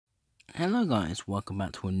Hello guys, welcome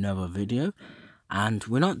back to another video, and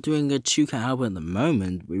we're not doing a 2K album at the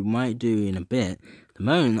moment. We might do in a bit. At the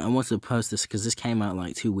moment I wanted to post this because this came out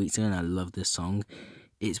like 2 weeks ago and I love this song.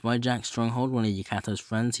 It's by Stronghold, one of Yukato's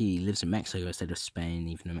friends. He lives in Mexico instead of Spain,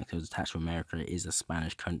 even though Mexico is attached to America. It is a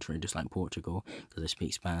Spanish country, just like Portugal, because they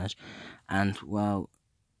speak Spanish. And well,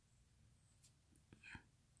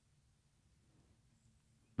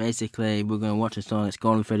 basically, we're going to watch a song. It's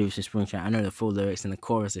called FREDDY with SPRINGTRAP. I know the full lyrics and the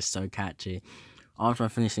chorus is so catchy. After I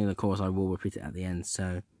finish singing the chorus, I will repeat it at the end,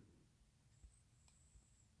 so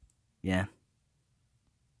yeah.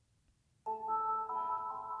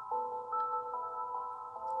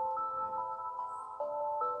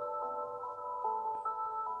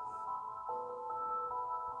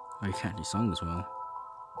 Very catchy song as well.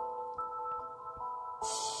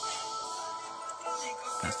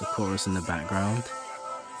 That's the chorus in the background.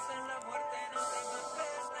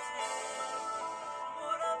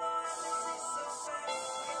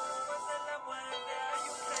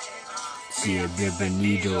 Sí,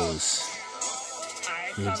 bienvenidos.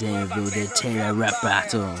 De Terra Rap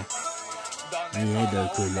Battle. Miedo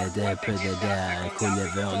con la depredada, con la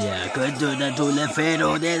velia, con todo le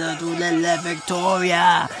fero, de toda la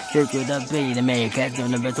victoria. Que toda vida me que toda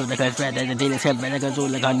la que freda de la sempre la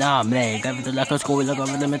con la nombre, que toda la cosa con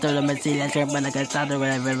la metoda me si la sempre la casada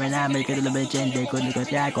whatever name que la gente con la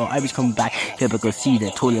cosa. I was come back, que because see the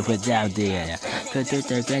toilet was out there. Que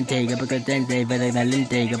toda gente que porque tente para la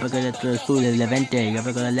lente, que porque todo suele levante, que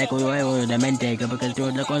porque la cosa de mente, que porque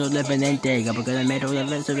todo la cosa levante, que porque el metro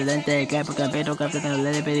de solidente, que porque pero capitán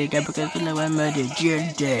le pedí que porque tú le vas a meter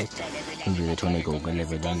gente. The tonico, que le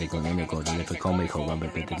vedande con el eco, le fue cómico, que le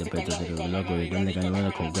pete le pete de loco, que le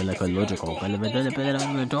canona con que le logico, que le pete le pete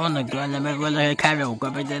la tona, que le me vuelve el carro,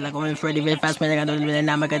 que pete la con Freddy ve fast me le le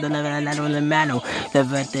nada que le la mano, le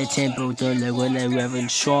vete tiempo to le huele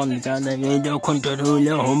Reverend Sean, que le video con todo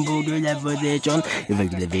le humbo de la position,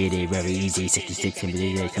 le video very easy 66 que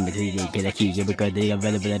le que because they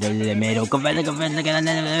available le mero, que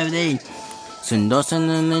le Son dos en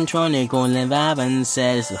un electrónico le va a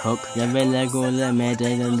avanzar su hook que vela con la meta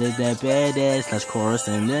donde te pierdes las cosas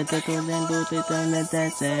en la que tú dentro de donde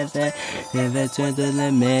te se ve le ves todo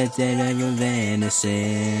le mete la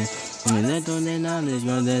vencer le donde no les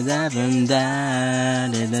donde da banda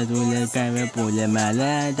le tú le cabe por la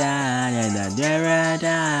malada la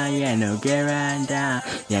derrota ya no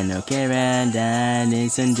quiero andar ni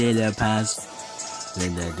sentir la paz. Le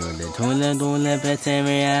tole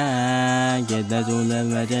bacteria, get the tole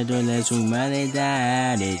bacteria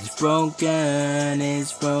humanidad. It's broken.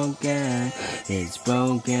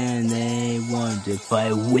 They want to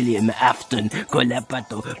fight William Afton,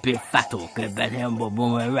 Colapato, Pifato, que Bembo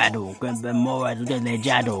Bomerado, que Bemora de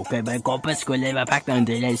Lejado, que Becopus, que le va pactan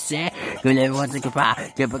de la se, que le want to fa,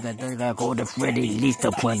 que Bacata go to Freddy, listo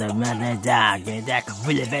for the manada, que that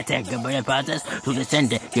really better, que Bepatas to the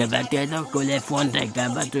center, que Bacteria, que le fonte. Que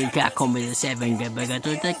come the 7 che perché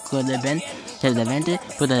tutte cose ben c'è da mente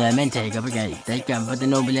put la mente che perché dai campo di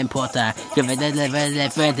nobile importa che vede le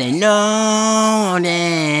fede no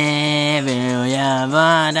never ya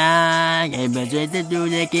vada che vedete tu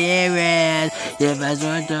le chiere che fa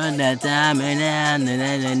sotto la tamina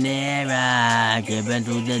nella nera che per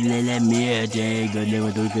tutte le mie che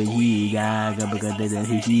le tutte higa che perché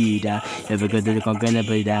le higa che perché le conquene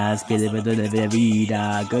per das che le vedo le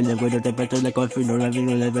vita che le vedo te le confino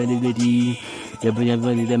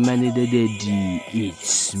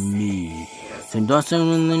it's me. Sen dos en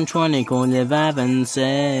un electrónico le va a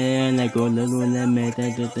avanzar la cola la meta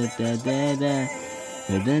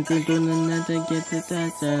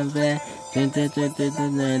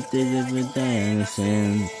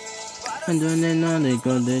Cuando no le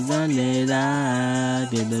conté la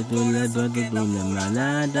que de tu le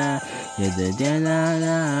malada, que de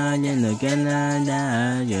la, ya no que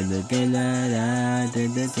nada, que de la,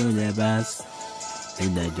 de tu le vas. Que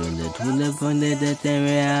de tu le pone de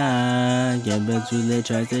terea, que de tu le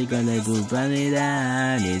trate con de tu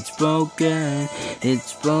vanidad. It's broken,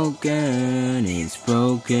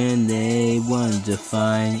 they want to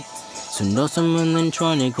fight. Son dos en un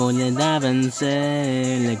electrónico le daban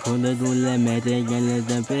ser, le coda tu le mete que le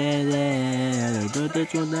te pede, todo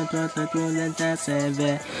le da se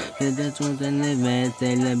ve, le tu le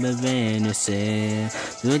mete le bebenece,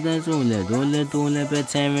 todo le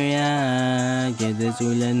bacteria, que de tu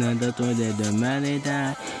le nada todo de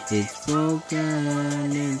humanidad. It's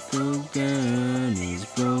broken,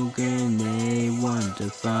 they want to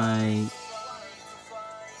fight.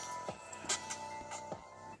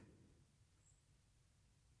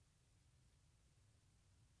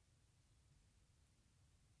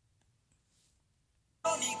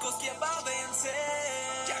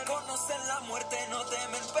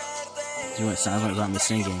 See what it sounds like without me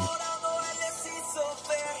singing.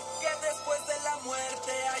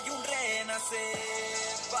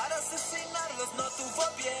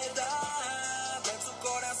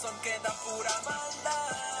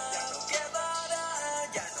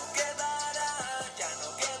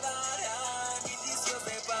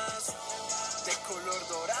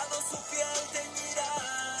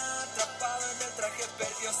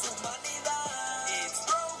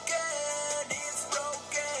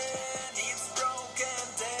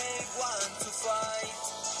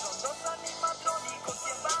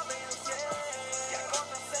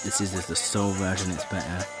 This is just the soul version, it's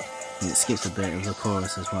better. And it skips a bit of the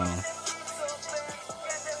chorus as well.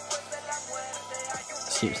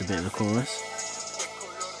 Skips a bit of the chorus.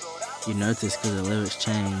 You notice because the lyrics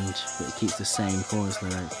change, but it keeps the same chorus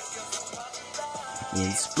lyric.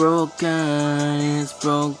 It's broken, it's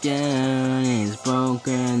broken, it's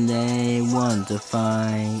broken, they want to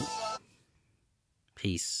fight.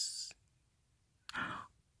 Peace.